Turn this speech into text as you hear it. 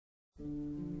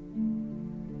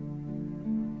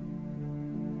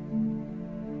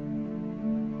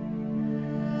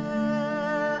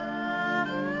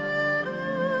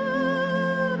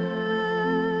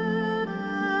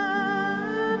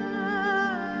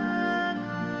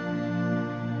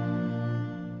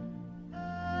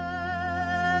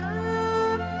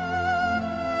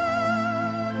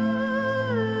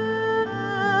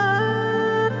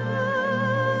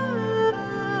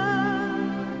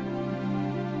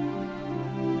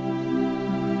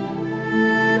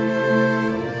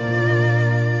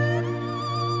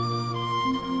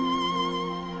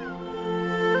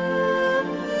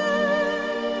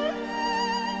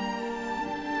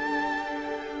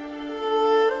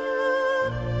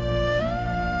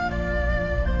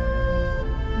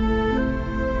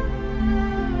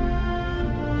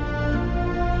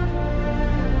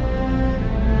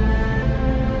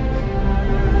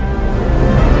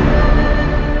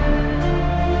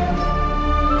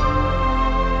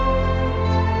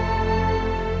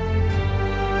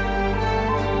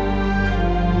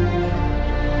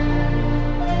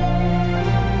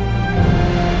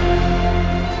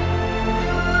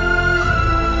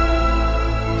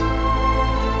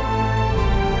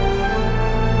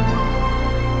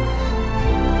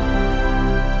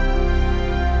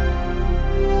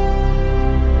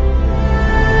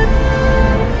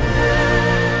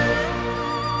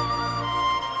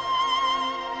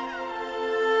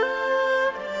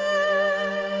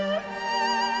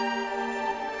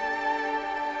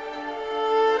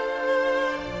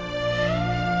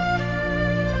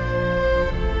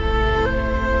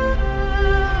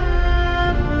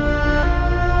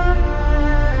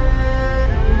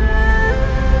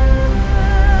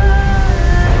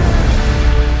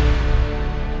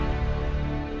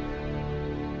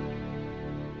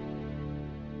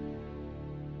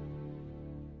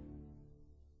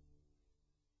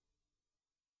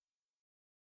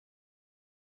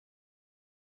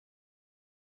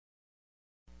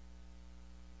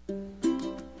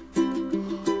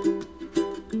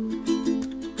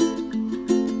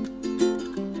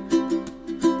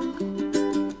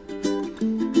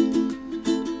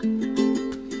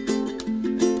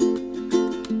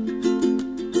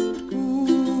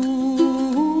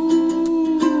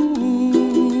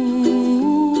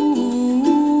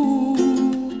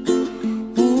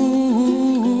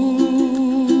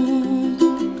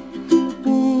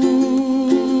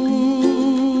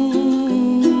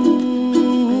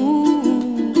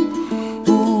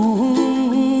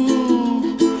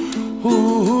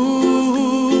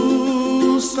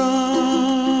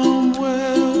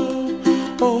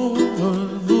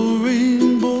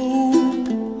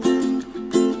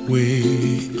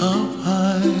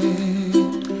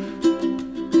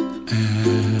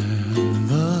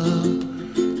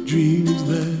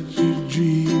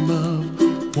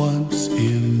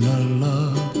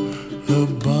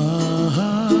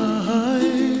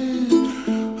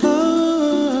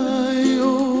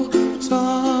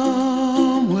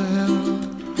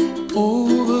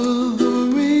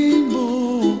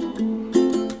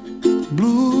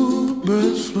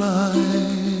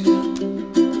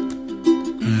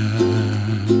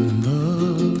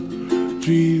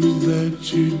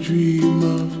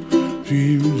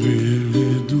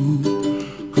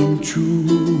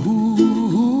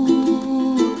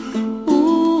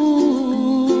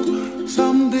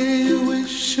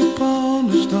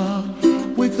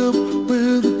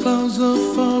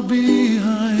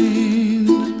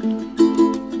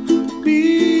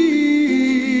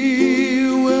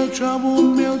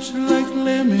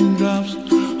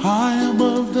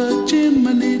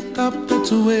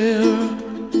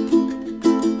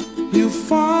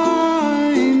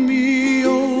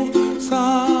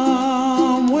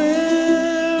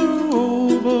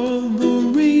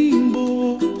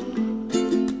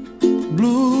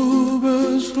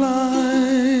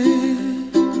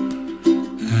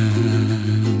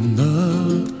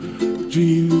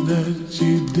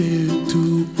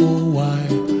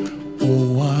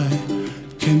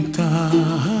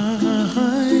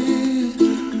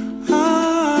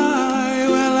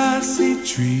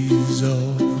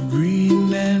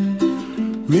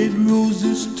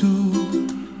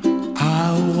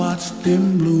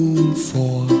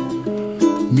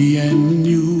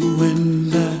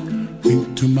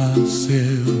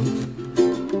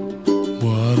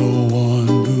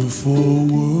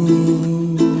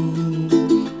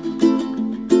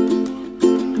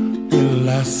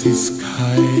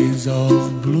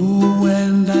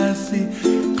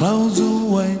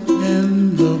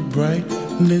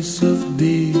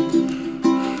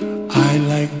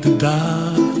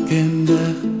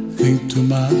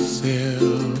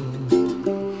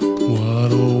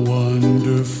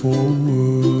wonderful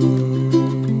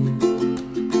world.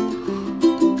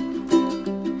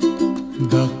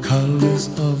 The colors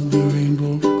of the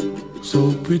rainbow,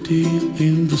 so pretty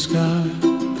in the sky,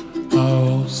 are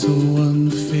also on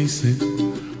the faces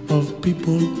of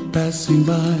people passing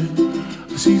by.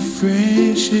 I see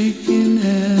friends shaking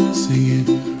hands, singing,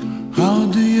 "How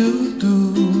do you do?"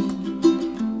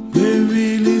 They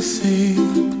really say,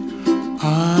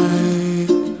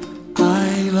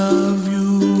 I love you.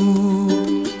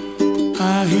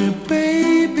 I hear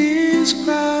babies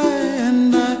cry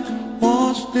and I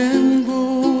watch them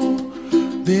grow.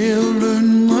 They'll learn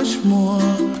much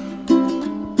more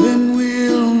than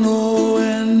we'll know.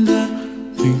 And I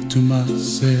think to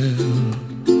myself,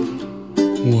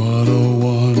 what a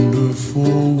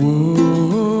wonderful world.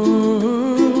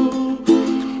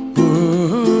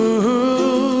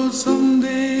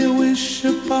 Someday I wish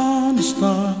upon a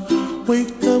star,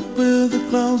 wake up where the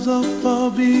clouds are far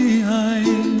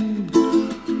behind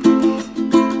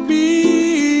me,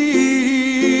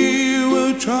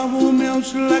 where trouble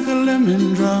melts like a lemon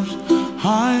drops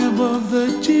high above the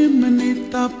chimney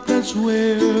top. That's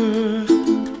where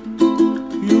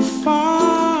you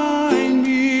find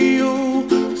me, oh,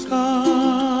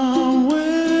 somewhere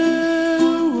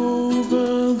over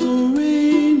the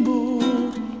rainbow,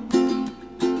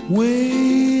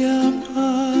 way up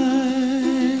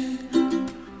high.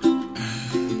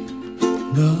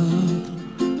 The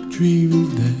dreams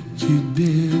that you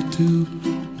dare to,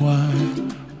 why,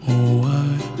 oh why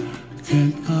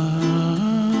can't I?